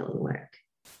very fulfilling work.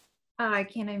 Oh, I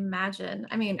can't imagine.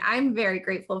 I mean, I'm very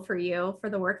grateful for you for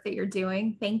the work that you're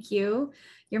doing. Thank you.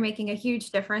 You're making a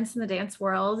huge difference in the dance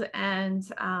world, and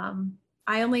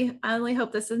I only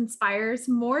hope this inspires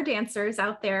more dancers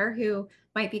out there who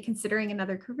might be considering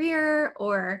another career,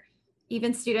 or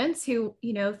even students who,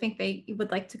 think they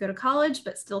would like to go to college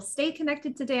but still stay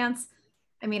connected to dance.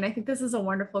 I mean, I think this is a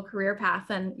wonderful career path,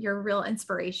 and you're a real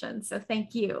inspiration. So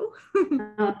thank you.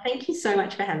 Thank you so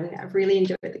much for having me. I've really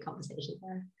enjoyed the conversation,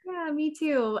 Sarah. Yeah, me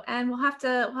too. And we'll have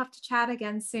to chat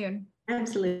again soon.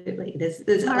 Absolutely.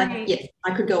 There's right. Yes,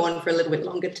 I could go on for a little bit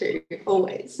longer too,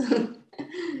 always. All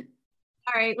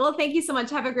right. Well, thank you so much.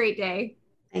 Have a great day.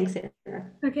 Thanks, Sarah.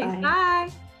 Okay, bye.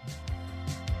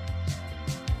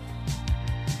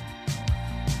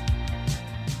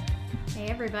 Hey,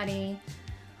 everybody.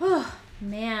 Oh,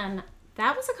 man.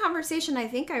 That was a conversation I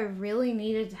think I really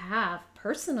needed to have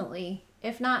personally,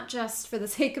 if not just for the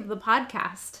sake of the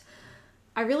podcast.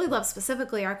 I really love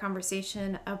specifically our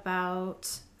conversation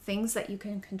about things that you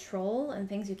can control and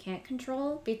things you can't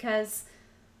control, because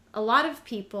a lot of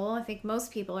people, I think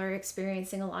most people, are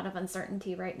experiencing a lot of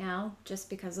uncertainty right now just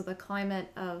because of the climate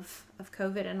of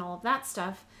COVID and all of that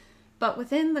stuff. But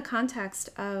within the context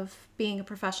of being a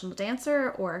professional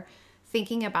dancer or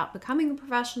thinking about becoming a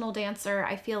professional dancer,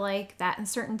 I feel like that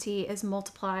uncertainty is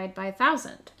multiplied by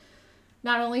 1,000.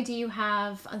 Not only do you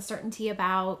have uncertainty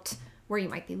about where you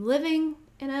might be living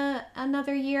in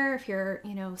another year, if you're,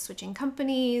 switching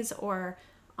companies or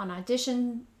on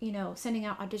audition, sending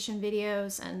out audition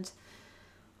videos and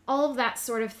all of that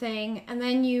sort of thing. And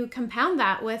then you compound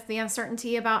that with the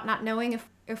uncertainty about not knowing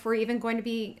if we're even going to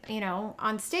be,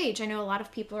 on stage. I know a lot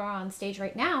of people are on stage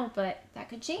right now, but that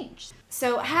could change.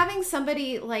 So having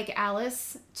somebody like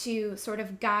Alice to sort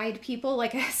of guide people,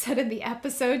 like I said in the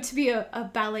episode, to be a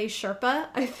ballet Sherpa,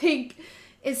 I think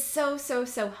is so, so,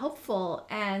 so helpful.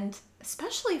 And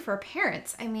especially for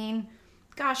parents. I mean,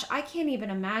 gosh, I can't even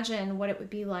imagine what it would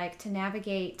be like to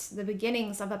navigate the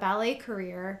beginnings of a ballet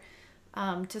career,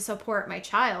 to support my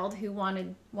child who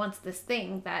wants this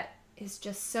thing that is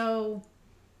just so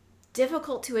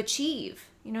difficult to achieve.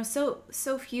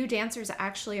 So few dancers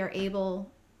actually are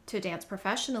able to dance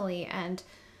professionally, and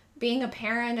being a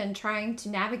parent and trying to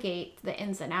navigate the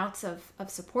ins and outs of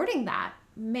supporting that,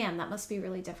 man, that must be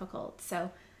really difficult. So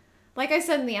like I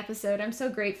said in the episode, I'm so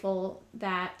grateful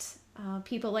that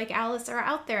people like Alice are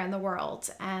out there in the world,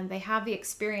 and they have the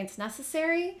experience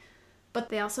necessary, but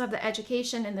they also have the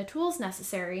education and the tools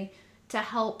necessary to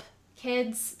help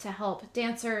kids, to help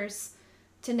dancers,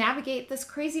 to navigate this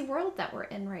crazy world that we're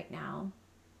in right now.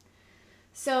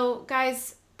 So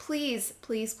guys, please,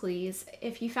 please, please,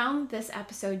 if you found this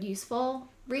episode useful,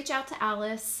 reach out to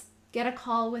Alice, get a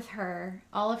call with her.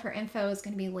 All of her info is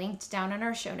going to be linked down in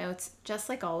our show notes, just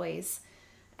like always.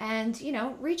 And,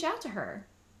 reach out to her.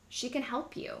 She can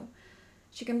help you.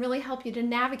 She can really help you to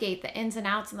navigate the ins and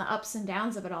outs and the ups and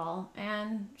downs of it all.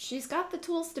 And she's got the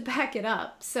tools to back it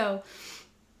up. So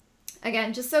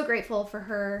again, just so grateful for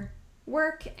her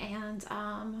work, and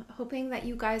hoping that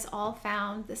you guys all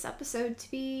found this episode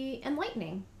to be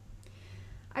enlightening.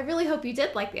 I really hope you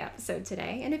did like the episode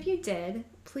today, and if you did,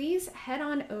 please head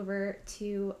on over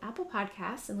to Apple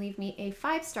Podcasts and leave me a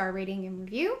 5-star rating and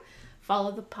review.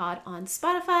 Follow the pod on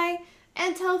Spotify,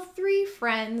 and tell 3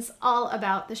 friends all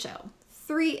about the show.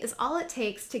 3 is all it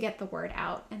takes to get the word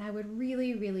out, and I would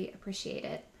really, really appreciate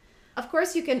it. Of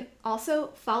course, you can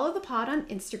also follow the pod on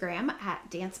Instagram at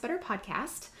Dance Better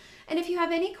Podcast. And if you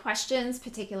have any questions,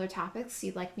 particular topics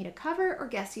you'd like me to cover, or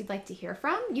guests you'd like to hear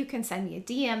from, you can send me a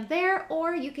DM there,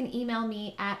 or you can email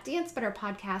me at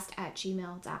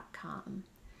dancebetterpodcast@gmail.com.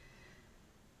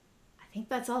 I think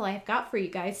that's all I've got for you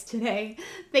guys today.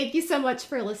 Thank you so much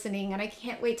for listening, and I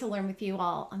can't wait to learn with you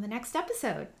all on the next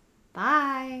episode.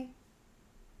 Bye!